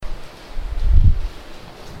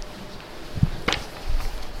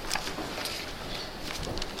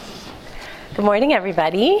Good morning,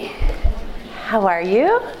 everybody. How are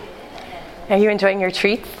you? Are you enjoying your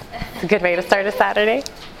treats? It's a good way to start a Saturday.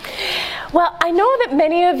 Well, I know that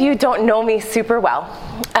many of you don't know me super well.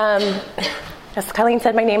 As Colleen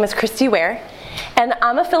said, my name is Christy Ware, and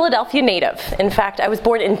I'm a Philadelphia native. In fact, I was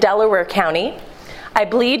born in Delaware County. I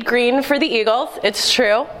bleed green for the Eagles. It's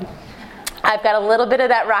true. I've got a little bit of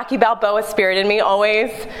that Rocky Balboa spirit in me,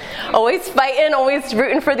 always fighting, always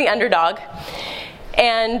rooting for the underdog.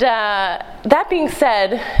 And that being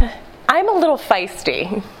said, I'm a little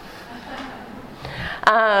feisty.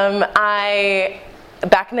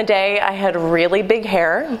 Back in the day, I had really big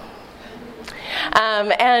hair.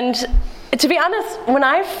 And to be honest, when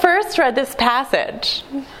I first read this passage,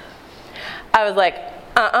 I was like,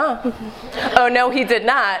 Oh, no, he did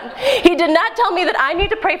not. He did not tell me that I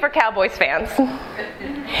need to pray for Cowboys fans.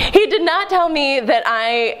 He did not tell me that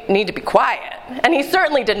I need to be quiet. And he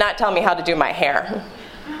certainly did not tell me how to do my hair.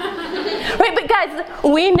 Right, but guys,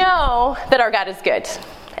 we know that our God is good.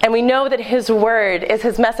 And we know that his word is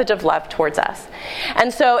his message of love towards us.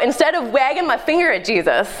 And so instead of wagging my finger at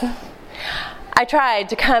Jesus, I tried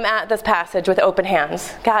to come at this passage with open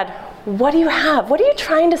hands. God, what do you have? What are you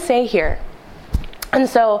trying to say here? And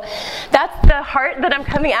so that's the heart that I'm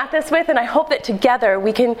coming at this with, and I hope that together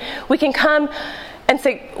we can come and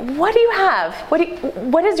say, what do you have?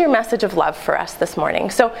 What is your message of love for us this morning?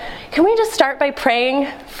 So can we just start by praying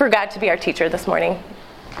for God to be our teacher this morning?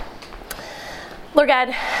 Lord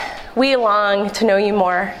God, we long to know you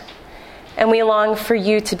more, and we long for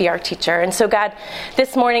you to be our teacher. And so God,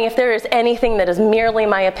 this morning, if there is anything that is merely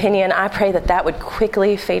my opinion, I pray that that would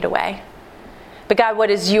quickly fade away. But God, what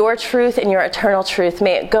is your truth and your eternal truth?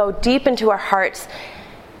 May it go deep into our hearts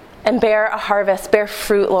and bear a harvest, bear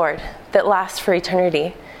fruit, Lord, that lasts for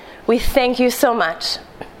eternity. We thank you so much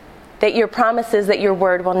that your promise is that your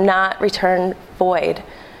word will not return void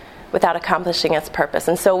without accomplishing its purpose.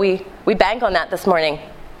 And so we bank on that this morning.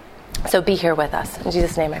 So be here with us. In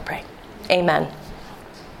Jesus' name I pray. Amen.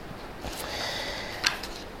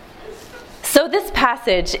 So this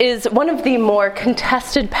passage is one of the more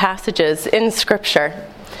contested passages in Scripture.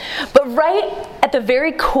 But right at the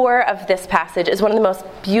very core of this passage is one of the most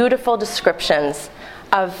beautiful descriptions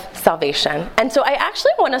of salvation. And so I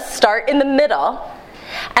actually want to start in the middle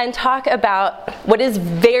and talk about what is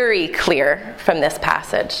very clear from this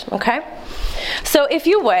passage, okay? So if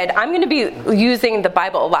you would, I'm going to be using the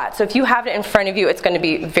Bible a lot. So if you have it in front of you, it's going to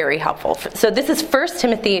be very helpful. So this is 1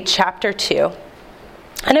 Timothy chapter 2.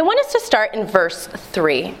 And I want us to start in verse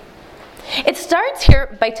 3. It starts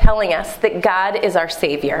here by telling us that God is our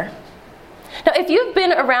Savior. Now, if you've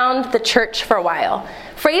been around the church for a while,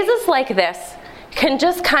 phrases like this can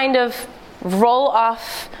just kind of roll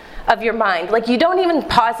off of your mind. Like you don't even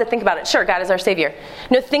pause to think about it. Sure, God is our Savior.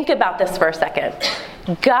 No, think about this for a second.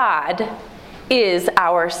 God is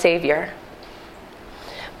our Savior.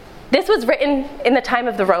 This was written in the time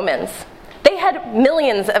of the Romans. They had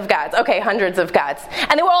millions of gods, hundreds of gods.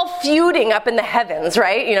 And they were all feuding up in the heavens,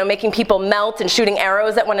 right? You know, making people melt and shooting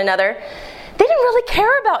arrows at one another. They didn't really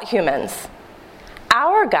care about humans.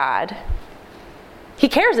 Our God, he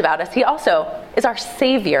cares about us. He also is our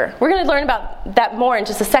Savior. We're going to learn about that more in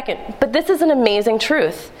just a second. But this is an amazing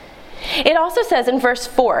truth. It also says in verse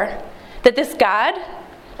 4 that this God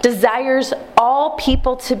desires all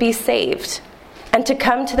people to be saved and to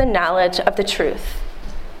come to the knowledge of the truth.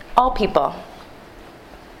 All people.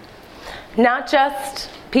 Not just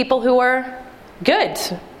people who are good.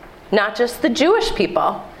 Not just the Jewish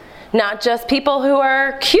people. Not just people who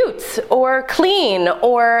are cute or clean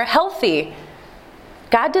or healthy.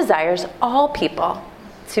 God desires all people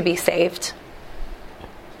to be saved.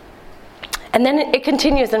 And then it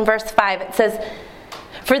continues in verse 5. It says,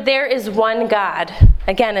 "For there is one God."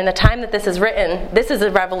 Again, in the time that this is written, this is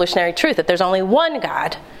a revolutionary truth, that there's only one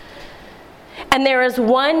God. "And there is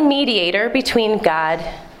one mediator between God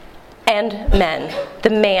and men, the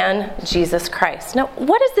man Jesus Christ." Now,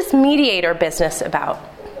 what is this mediator business about?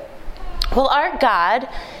 Well, our God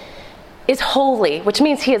is holy, which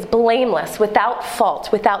means he is blameless, without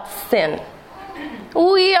fault, without sin.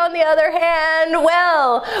 We, on the other hand,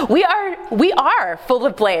 well, we are full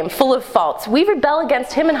of blame, full of faults. We rebel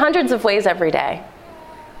against him in hundreds of ways every day.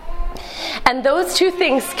 And those two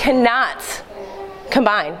things cannot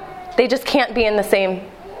combine. They just can't be in the same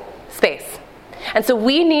space. And so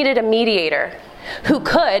we needed a mediator who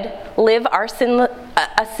could live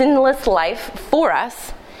a sinless life for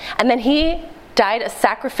us. And then he died a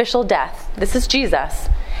sacrificial death. This is Jesus.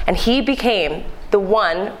 And he became the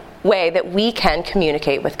one way that we can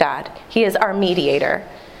communicate with God. He is our mediator.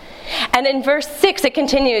 And in verse 6, it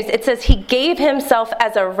continues. It says, he gave himself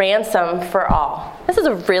as a ransom for all. This is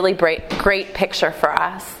a really great picture for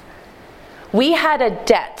us. We had a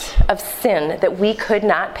debt of sin that we could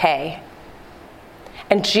not pay.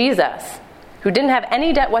 And Jesus, who didn't have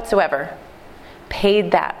any debt whatsoever,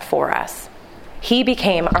 paid that for us. He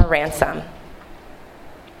became our ransom.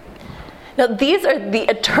 Now, these are the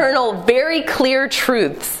eternal, very clear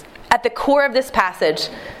truths at the core of this passage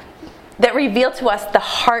that reveal to us the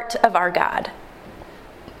heart of our God,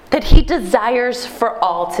 that he desires for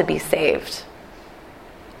all to be saved.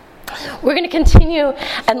 We're going to continue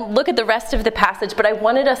and look at the rest of the passage, but I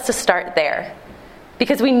wanted us to start there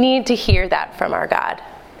because we need to hear that from our God,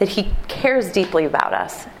 that he cares deeply about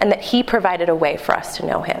us and that he provided a way for us to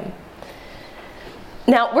know him.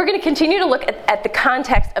 Now, we're going to continue to look at the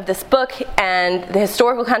context of this book and the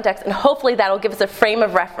historical context, and hopefully that'll give us a frame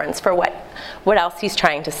of reference for what else he's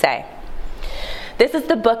trying to say. This is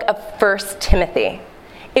the book of 1 Timothy.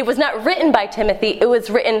 It was not written by Timothy, it was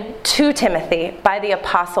written to Timothy by the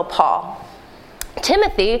Apostle Paul.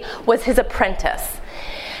 Timothy was his apprentice,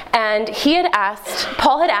 and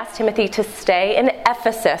Paul had asked Timothy to stay in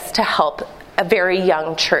Ephesus to help a very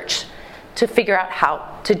young church to figure out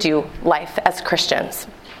how to do life as Christians.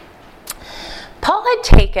 Paul had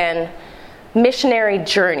taken missionary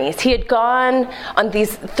journeys. He had gone on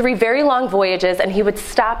these 3 very long voyages, and he would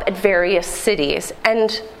stop at various cities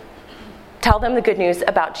and tell them the good news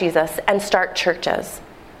about Jesus and start churches.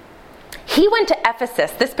 He went to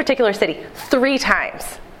Ephesus, this particular city, 3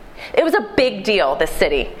 times. It was a big deal, this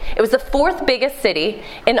city. It was the 4th biggest city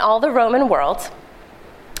in all the Roman world.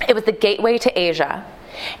 It was the gateway to Asia.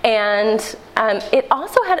 And it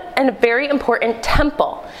also had a very important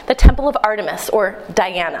temple, the Temple of Artemis, or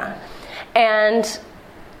Diana. And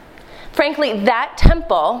frankly, that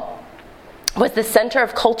temple was the center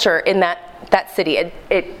of culture in that city.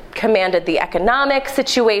 It commanded the economic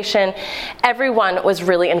situation. Everyone was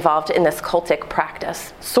really involved in this cultic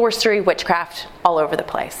practice. Sorcery, witchcraft, all over the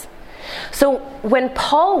place. So when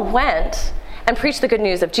Paul went and preached the good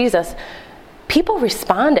news of Jesus, people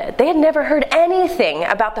responded. They had never heard anything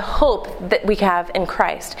about the hope that we have in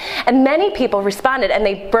Christ. And many people responded, and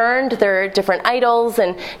they burned their different idols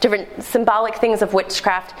and different symbolic things of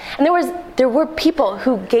witchcraft. And there were people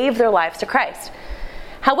who gave their lives to Christ.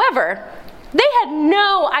 However, they had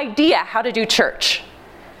no idea how to do church.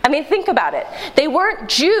 I mean, think about it. They weren't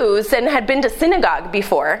Jews and had been to synagogue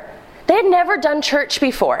before. They had never done church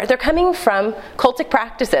before. They're coming from cultic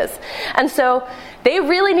practices. And so they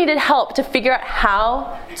really needed help to figure out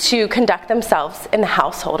how to conduct themselves in the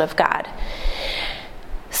household of God.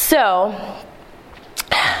 So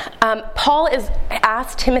Paul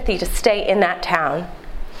asked Timothy to stay in that town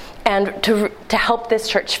and to help this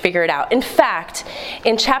church figure it out. In fact,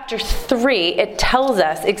 in chapter 3, it tells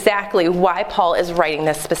us exactly why Paul is writing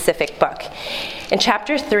this specific book. In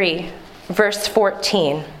chapter 3, verse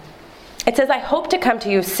 14, it says, I hope to come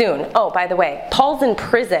to you soon. Oh, by the way, Paul's in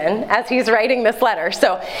prison as he's writing this letter.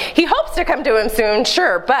 So he hopes to come to him soon,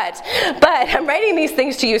 sure. But I'm writing these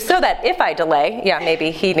things to you so that if I delay,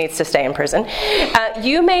 maybe he needs to stay in prison,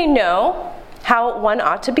 you may know how one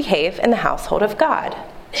ought to behave in the household of God.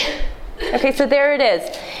 Okay, so there it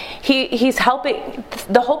is. He's helping.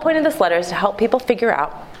 The whole point of this letter is to help people figure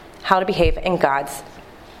out how to behave in God's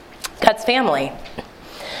family.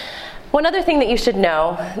 One other thing that you should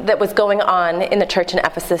know that was going on in the church in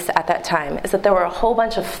Ephesus at that time is that there were a whole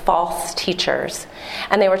bunch of false teachers,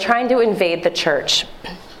 and they were trying to invade the church.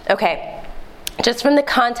 Okay, just from the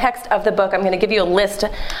context of the book, I'm going to give you a list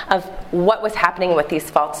of what was happening with these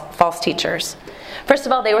false teachers. First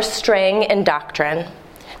of all, they were straying in doctrine.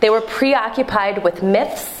 They were preoccupied with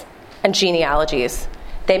myths and genealogies.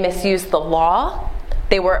 They misused the law.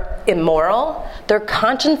 They were immoral. Their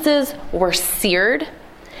consciences were seared.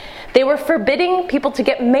 They were forbidding people to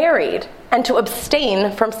get married and to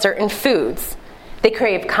abstain from certain foods. They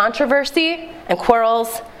craved controversy and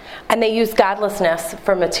quarrels, and they used godlessness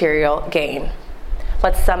for material gain.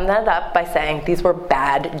 Let's sum that up by saying these were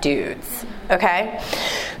bad dudes, okay?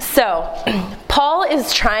 So, Paul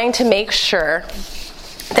is trying to make sure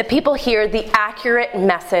that people hear the accurate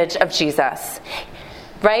message of Jesus,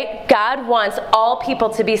 right? God wants all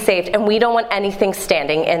people to be saved, and we don't want anything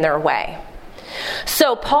standing in their way.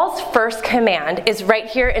 So Paul's first command is right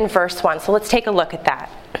here in verse 1. So let's take a look at that.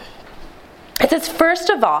 It says, first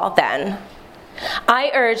of all, then,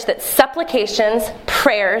 I urge that supplications,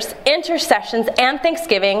 prayers, intercessions, and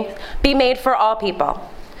thanksgiving be made for all people,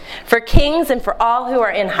 for kings and for all who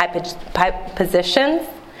are in high positions,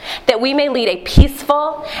 that we may lead a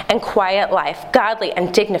peaceful and quiet life, godly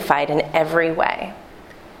and dignified in every way.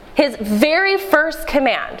 His very first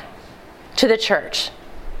command to the church,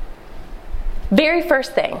 very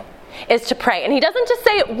first thing is to pray. And he doesn't just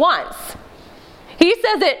say it once. He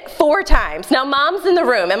says it 4 times. Now, moms in the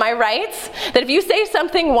room, am I right? That if you say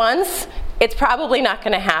something once, it's probably not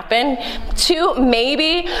going to happen. 2,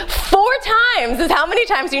 maybe 4 times is how many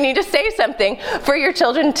times you need to say something for your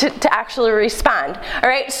children to actually respond. All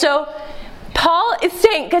right, so Paul is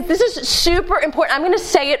saying, because this is super important, I'm going to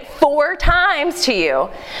say it 4 times to you,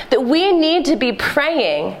 that we need to be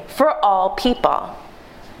praying for all people.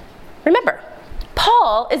 Remember,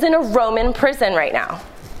 Paul is in a Roman prison right now.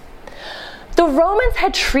 The Romans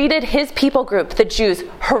had treated his people group, the Jews,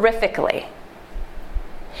 horrifically.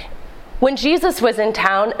 When Jesus was in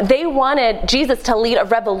town, they wanted Jesus to lead a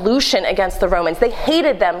revolution against the Romans. They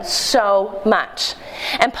hated them so much.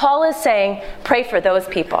 And Paul is saying, pray for those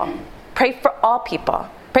people. Pray for all people.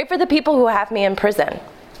 Pray for the people who have me in prison.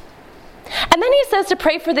 And then he says to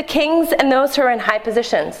pray for the kings and those who are in high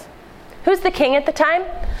positions. Who's the king at the time?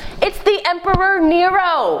 It's the Emperor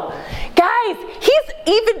Nero. Guys, he's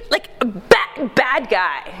even like a bad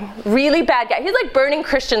guy. Really bad guy. He's like burning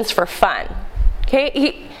Christians for fun.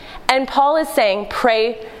 Okay? And Paul is saying,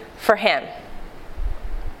 pray for him.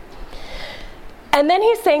 And then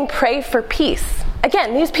he's saying, pray for peace.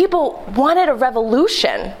 Again, these people wanted a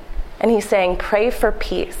revolution. And he's saying, pray for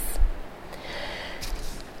peace.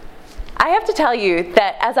 I have to tell you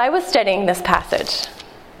that as I was studying this passage,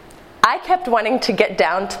 I kept wanting to get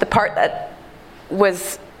down to the part that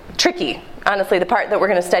was tricky. Honestly, the part that we're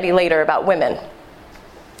going to study later about women.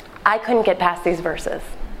 I couldn't get past these verses.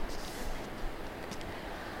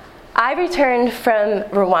 I returned from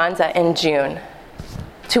Rwanda in June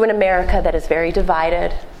to an America that is very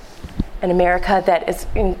divided, an America that is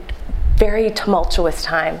in very tumultuous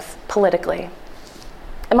times politically.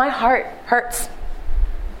 And my heart hurts.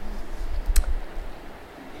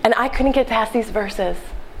 And I couldn't get past these verses.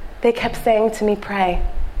 They kept saying to me, pray.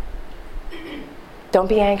 Don't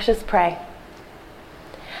be anxious, pray.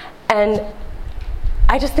 And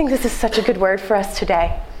I just think this is such a good word for us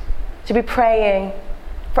today. To be praying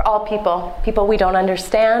for all people. People we don't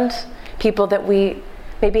understand. People that we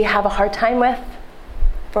maybe have a hard time with.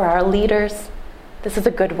 For our leaders. This is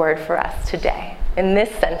a good word for us today. In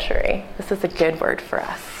this century, this is a good word for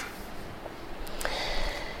us.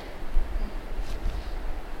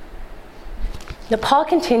 Now, Paul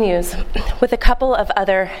continues with a couple of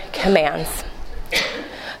other commands.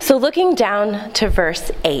 So looking down to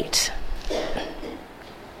verse 8.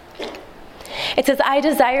 It says, I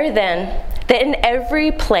desire then that in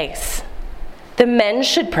every place the men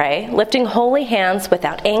should pray, lifting holy hands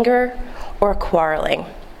without anger or quarreling.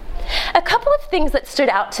 A couple of things that stood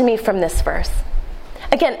out to me from this verse.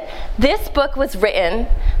 Again, this book was written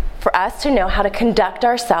for us to know how to conduct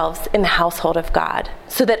ourselves in the household of God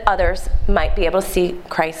so that others might be able to see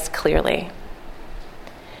Christ clearly.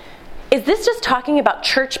 Is this just talking about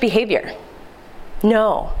church behavior?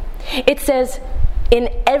 No. It says in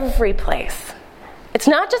every place. It's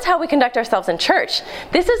not just how we conduct ourselves in church.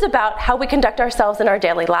 This is about how we conduct ourselves in our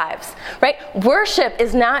daily lives, right? Worship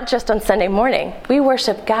is not just on Sunday morning. We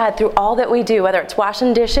worship God through all that we do, whether it's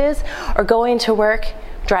washing dishes or going to work,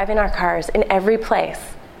 driving our cars, in every place.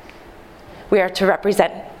 We are to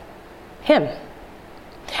represent him.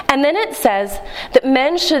 And then it says that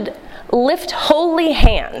men should lift holy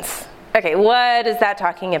hands. Okay, what is that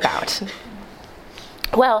talking about?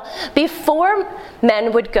 Well, before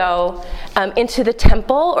men would go into the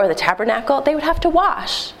temple or the tabernacle, they would have to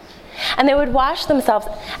wash. And they would wash themselves.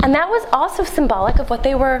 And that was also symbolic of what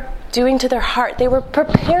they were doing to their heart. They were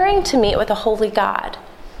preparing to meet with a holy God.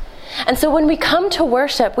 And so when we come to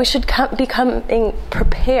worship, we should be coming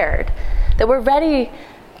prepared, that we're ready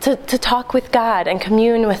to talk with God and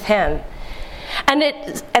commune with him. And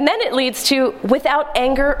then it leads to without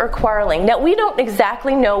anger or quarreling. Now, we don't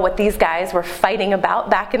exactly know what these guys were fighting about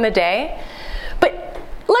back in the day, but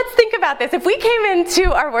let's think about this. If we came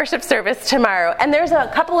into our worship service tomorrow and there's a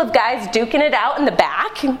couple of guys duking it out in the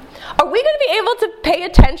back, are we going to be able to pay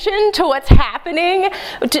attention to what's happening,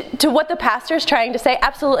 to what the pastor's trying to say?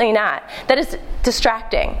 Absolutely not. That is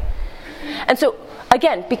distracting. And so,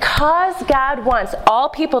 again, because God wants all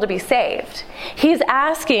people to be saved, he's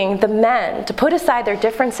asking the men to put aside their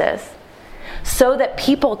differences so that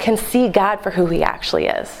people can see God for who he actually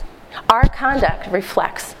is. Our conduct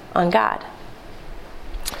reflects on God.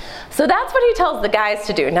 So that's what he tells the guys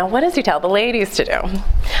to do. Now, what does he tell the ladies to do?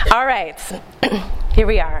 All right, here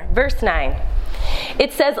we are. Verse 9.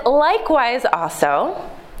 It says, likewise also,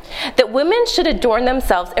 that women should adorn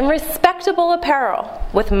themselves in respectable apparel,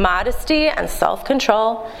 with modesty and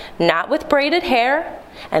self-control, not with braided hair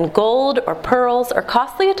and gold or pearls or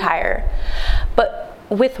costly attire, but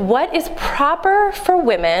with what is proper for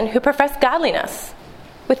women who profess godliness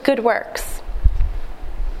with good works.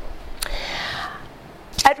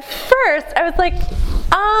 At first, I was like,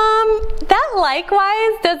 that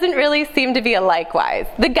likewise doesn't really seem to be a likewise.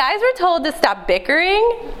 The guys were told to stop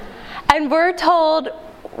bickering, and we're told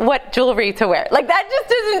what jewelry to wear. Like, that just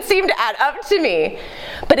doesn't seem to add up to me.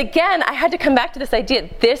 But again, I had to come back to this idea.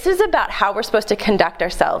 This is about how we're supposed to conduct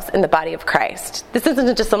ourselves in the body of Christ. This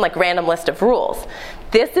isn't just some like random list of rules.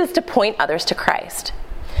 This is to point others to Christ.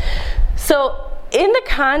 So in the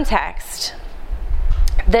context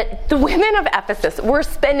that the women of Ephesus were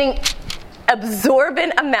spending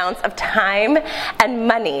absorbent amounts of time and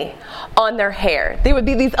money on their hair. There would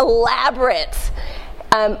be these elaborate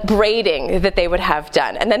braiding that they would have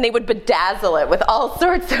done. And then they would bedazzle it with all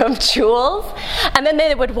sorts of jewels. And then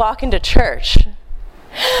they would walk into church.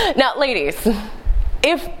 Now, ladies,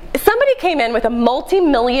 if somebody came in with a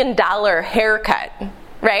multi-million-dollar haircut,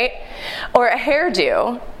 right, or a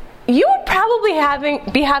hairdo, you would probably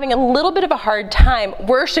be having a little bit of a hard time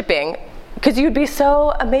worshiping, because you'd be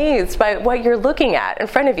so amazed by what you're looking at in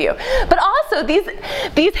front of you. But also, these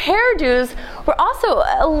hairdos were also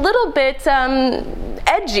a little bit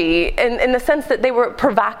edgy in the sense that they were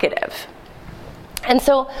provocative. And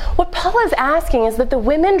so what Paul is asking is that the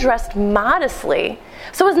women dressed modestly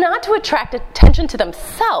so as not to attract attention to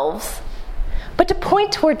themselves, but to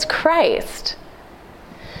point towards Christ.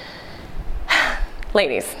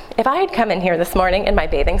 Ladies, if I had come in here this morning in my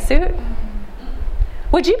bathing suit,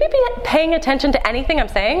 would you be paying attention to anything I'm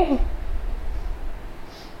saying?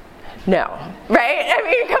 No, right? I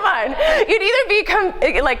mean, come on. You'd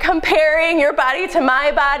either be comparing your body to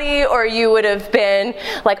my body, or you would have been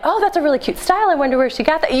like, oh, that's a really cute style. I wonder where she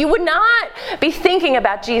got that. You would not be thinking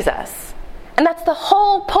about Jesus. And that's the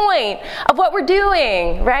whole point of what we're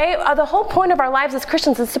doing, right? The whole point of our lives as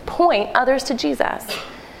Christians is to point others to Jesus.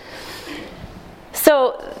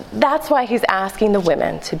 So that's why he's asking the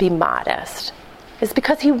women to be modest. Is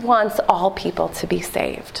because he wants all people to be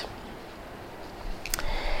saved.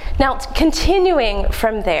 Now, continuing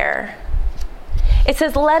from there, it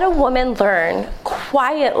says, let a woman learn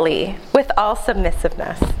quietly with all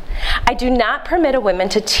submissiveness. I do not permit a woman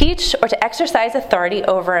to teach or to exercise authority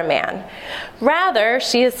over a man. Rather,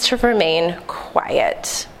 she is to remain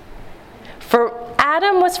quiet. For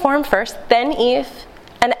Adam was formed first, then Eve,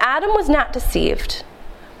 and Adam was not deceived,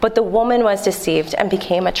 but the woman was deceived and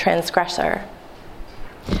became a transgressor.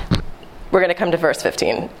 We're going to come to verse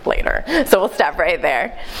 15 later, so we'll stop right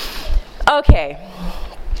there. Okay.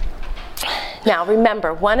 Now,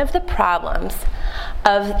 remember, one of the problems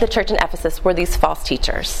of the church in Ephesus were these false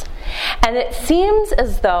teachers. And it seems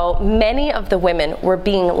as though many of the women were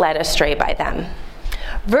being led astray by them.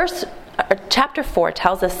 Chapter 4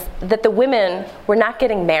 tells us that the women were not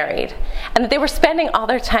getting married and that they were spending all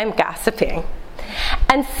their time gossiping.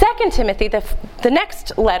 And 2 Timothy, the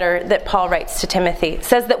next letter that Paul writes to Timothy,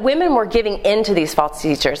 says that women were giving in to these false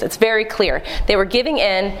teachers. It's very clear. They were giving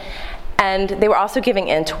in, and they were also giving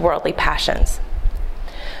in to worldly passions.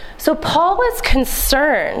 So Paul is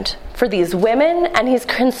concerned for these women, and he's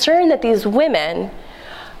concerned that these women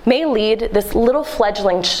may lead this little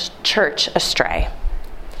fledgling church astray.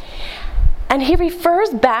 And he refers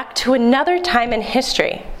back to another time in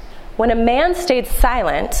history when a man stayed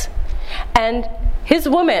silent and his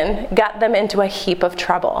woman got them into a heap of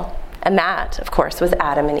trouble. And that, of course, was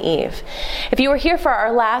Adam and Eve. If you were here for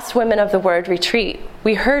our last Women of the Word retreat,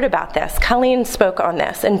 we heard about this. Colleen spoke on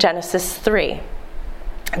this in Genesis 3.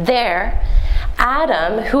 There,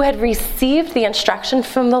 Adam, who had received the instruction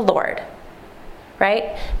from the Lord,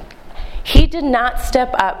 right? He did not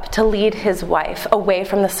step up to lead his wife away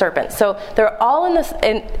from the serpent. So they're all in this...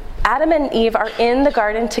 Adam and Eve are in the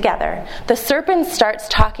garden together. The serpent starts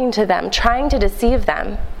talking to them, trying to deceive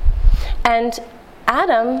them. And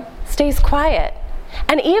Adam stays quiet.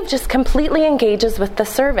 And Eve just completely engages with the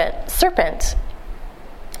serpent.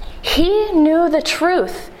 He knew the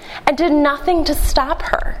truth and did nothing to stop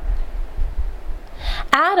her.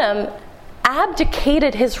 Adam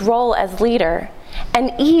abdicated his role as leader,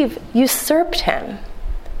 and Eve usurped him.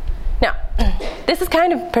 Now, this is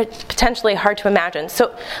kind of potentially hard to imagine.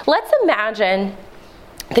 So let's imagine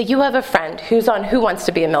that you have a friend who's on Who Wants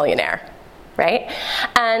to Be a Millionaire, right?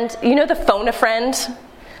 And you know the phone a friend?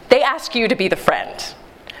 They ask you to be the friend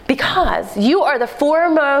because you are the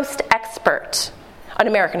foremost expert on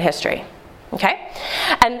American history, okay?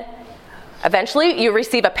 And eventually you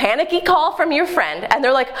receive a panicky call from your friend, and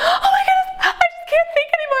they're like, oh my goodness, I just can't think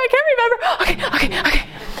anymore, I can't remember. Okay.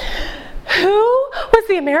 Who was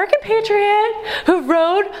the American patriot who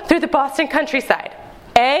rode through the Boston countryside?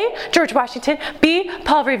 A, George Washington. B,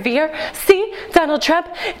 Paul Revere. C, Donald Trump.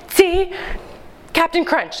 D, Captain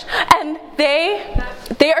Crunch. And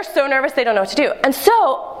they are so nervous they don't know what to do. And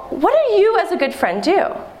so, what do you as a good friend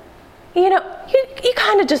do? You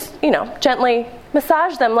kind of just, gently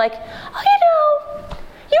massage them like,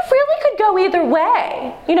 you really could go either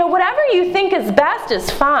way. Whatever you think is best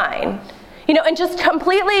is fine. And just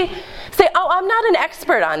completely say, I'm not an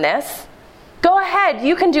expert on this. Go ahead,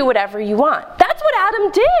 you can do whatever you want. That's what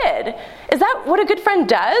Adam did. Is that what a good friend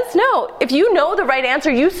does? No. If you know the right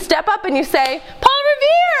answer, you step up and you say, Paul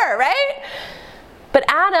Revere, right? But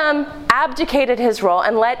Adam abdicated his role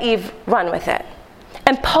and let Eve run with it.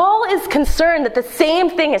 And Paul is concerned that the same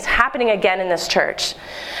thing is happening again in this church.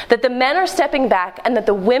 That the men are stepping back and that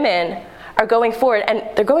the women are going forward, and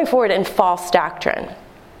they're going forward in false doctrine.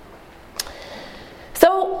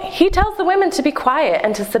 So he tells the women to be quiet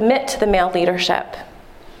and to submit to the male leadership.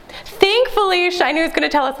 Thankfully, Shainu is going to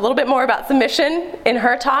tell us a little bit more about submission in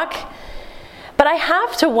her talk. But I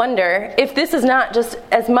have to wonder if this is not just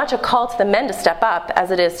as much a call to the men to step up as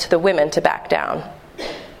it is to the women to back down.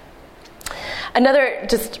 Another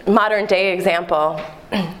just modern day example.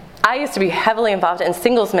 I used to be heavily involved in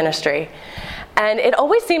singles ministry. And it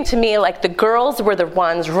always seemed to me like the girls were the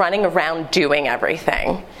ones running around doing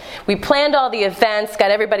everything. We planned all the events,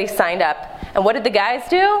 got everybody signed up. And what did the guys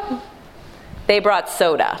do? They brought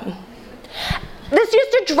soda. This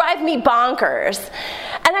used to drive me bonkers.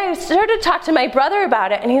 And I started to talk to my brother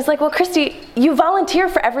about it, and he's like, well, Christy, you volunteer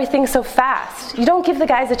for everything so fast. You don't give the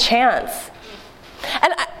guys a chance.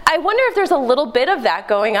 And I wonder if there's a little bit of that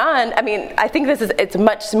going on. I mean, I think it's a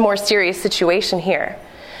much more serious situation here.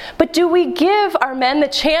 But do we give our men the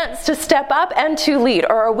chance to step up and to lead?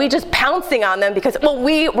 Or are we just pouncing on them because,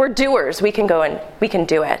 we're doers. We can go and we can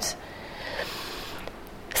do it.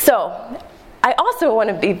 So, I also want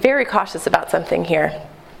to be very cautious about something here.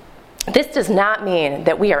 This does not mean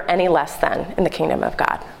that we are any less than in the kingdom of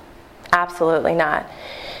God. Absolutely not.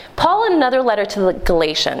 Paul, in another letter to the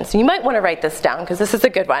Galatians, you might want to write this down because this is a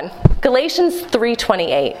good one. Galatians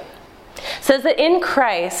 3:28 says that in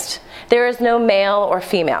Christ there is no male or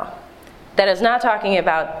female. That is not talking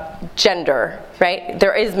about gender, right?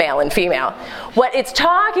 There is male and female. What it's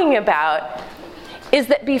talking about is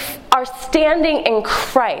that our standing in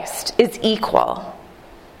Christ is equal.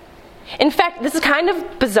 In fact, this is kind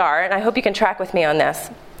of bizarre, and I hope you can track with me on this.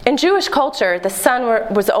 In Jewish culture, the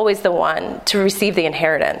son was always the one to receive the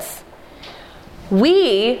inheritance.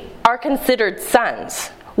 We are considered sons.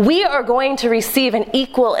 We are going to receive an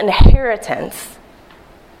equal inheritance.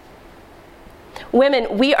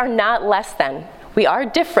 Women, we are not less than. We are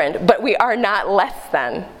different, but we are not less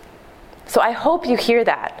than. So I hope you hear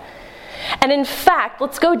that. And in fact,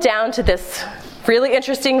 let's go down to this really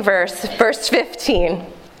interesting verse 15.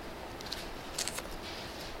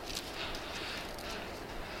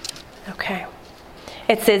 Okay.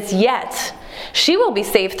 It says, yet she will be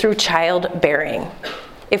saved through childbearing,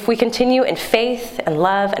 if we continue in faith and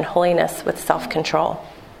love and holiness with self-control.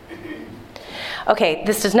 Okay,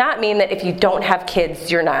 this does not mean that if you don't have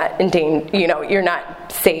kids, you're not you're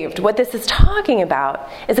not saved. What this is talking about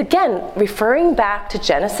is, again, referring back to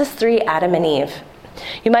Genesis 3, Adam and Eve.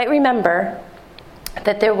 You might remember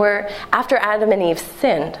that after Adam and Eve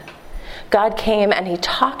sinned, God came and he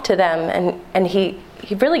talked to them and he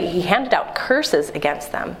handed out curses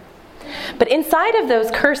against them. But inside of those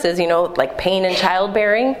curses, like pain and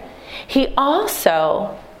childbearing, he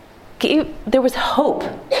also there was hope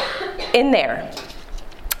in there.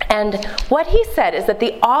 And what he said is that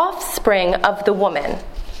the offspring of the woman,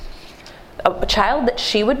 a child that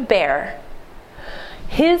she would bear,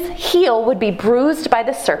 his heel would be bruised by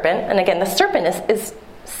the serpent. And again, the serpent is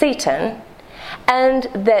Satan. And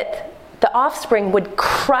that the offspring would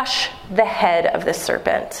crush the head of the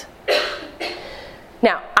serpent.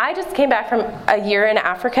 Now, I just came back from a year in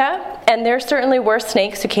Africa, and there certainly were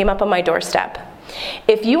snakes who came up on my doorstep.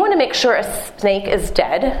 If you want to make sure a snake is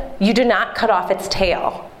dead, you do not cut off its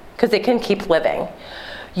tail, because it can keep living.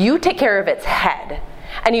 You take care of its head,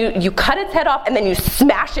 and you cut its head off, and then you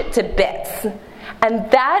smash it to bits.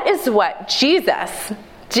 And that is what Jesus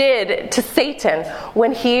did to Satan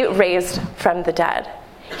when he raised from the dead.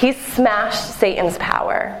 He smashed Satan's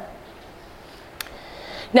power.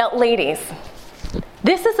 Now, ladies,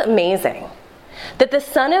 this is amazing. That the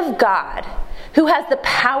Son of God, who has the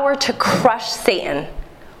power to crush Satan,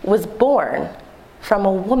 was born from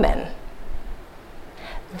a woman.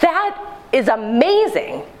 That is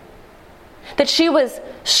amazing. That she was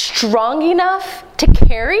strong enough to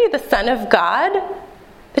carry the Son of God.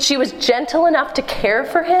 That she was gentle enough to care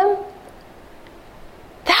for him.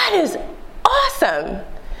 That is awesome.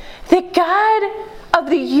 That God of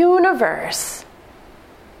the universe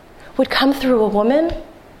would come through a woman?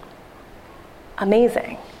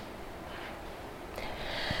 Amazing.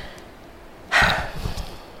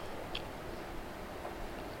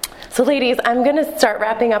 So ladies, I'm going to start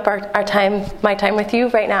wrapping up my time with you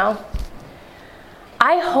right now.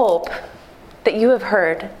 I hope that you have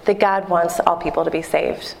heard that God wants all people to be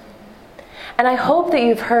saved. And I hope that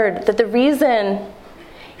you've heard that the reason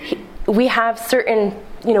we have certain,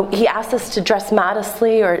 he asks us to dress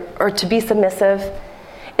modestly or to be submissive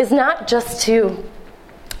is not just to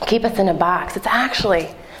keep us in a box. It's actually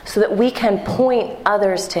so that we can point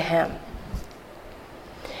others to him.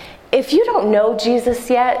 If you don't know Jesus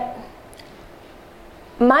yet,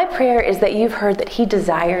 my prayer is that you've heard that he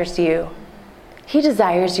desires you. He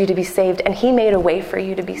desires you to be saved, and he made a way for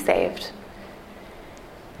you to be saved.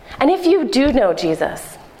 And if you do know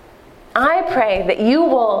Jesus, I pray that you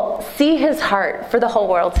will see his heart for the whole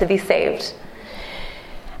world to be saved.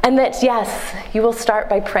 And that, yes, you will start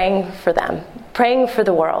by praying for them, praying for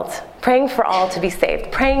the world, praying for all to be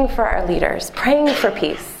saved, praying for our leaders, praying for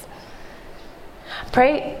peace.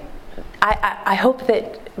 I hope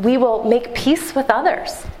that we will make peace with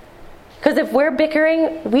others. Because if we're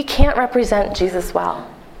bickering, we can't represent Jesus well.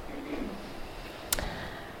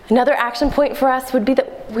 Another action point for us would be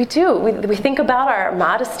that we think about our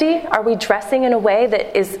modesty. Are we dressing in a way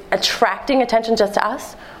that is attracting attention just to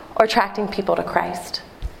us or attracting people to Christ?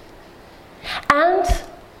 And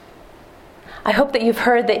I hope that you've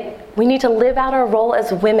heard that we need to live out our role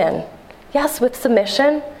as women. Yes, with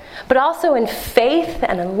submission, but also in faith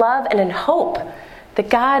and in love and in hope that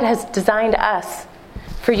God has designed us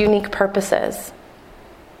for unique purposes.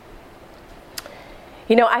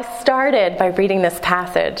 I started by reading this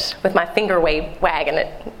passage with my finger wagging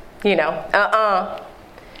it,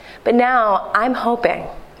 But now I'm hoping,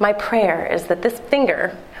 my prayer is that this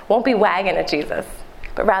finger won't be wagging at Jesus,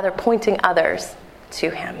 but rather pointing others to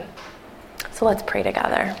him. So let's pray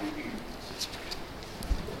together.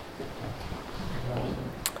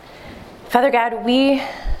 Father God, we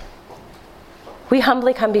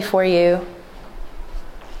humbly come before you.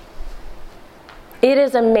 It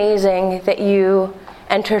is amazing that you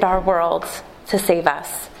entered our world to save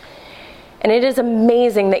us. And it is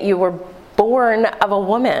amazing that you were born of a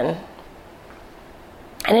woman.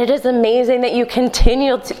 And it is amazing that you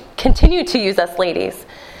continue to use us ladies.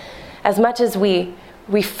 As much as we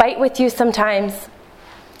fight with you sometimes.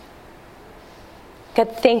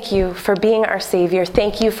 God, thank you for being our Savior.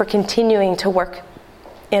 Thank you for continuing to work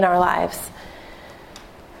in our lives.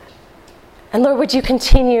 And Lord, would you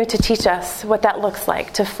continue to teach us what that looks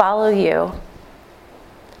like, to follow you,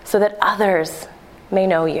 so that others may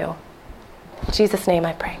know you. In Jesus' name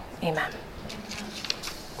I pray. Amen.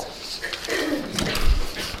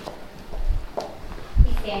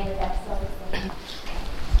 We stand with that.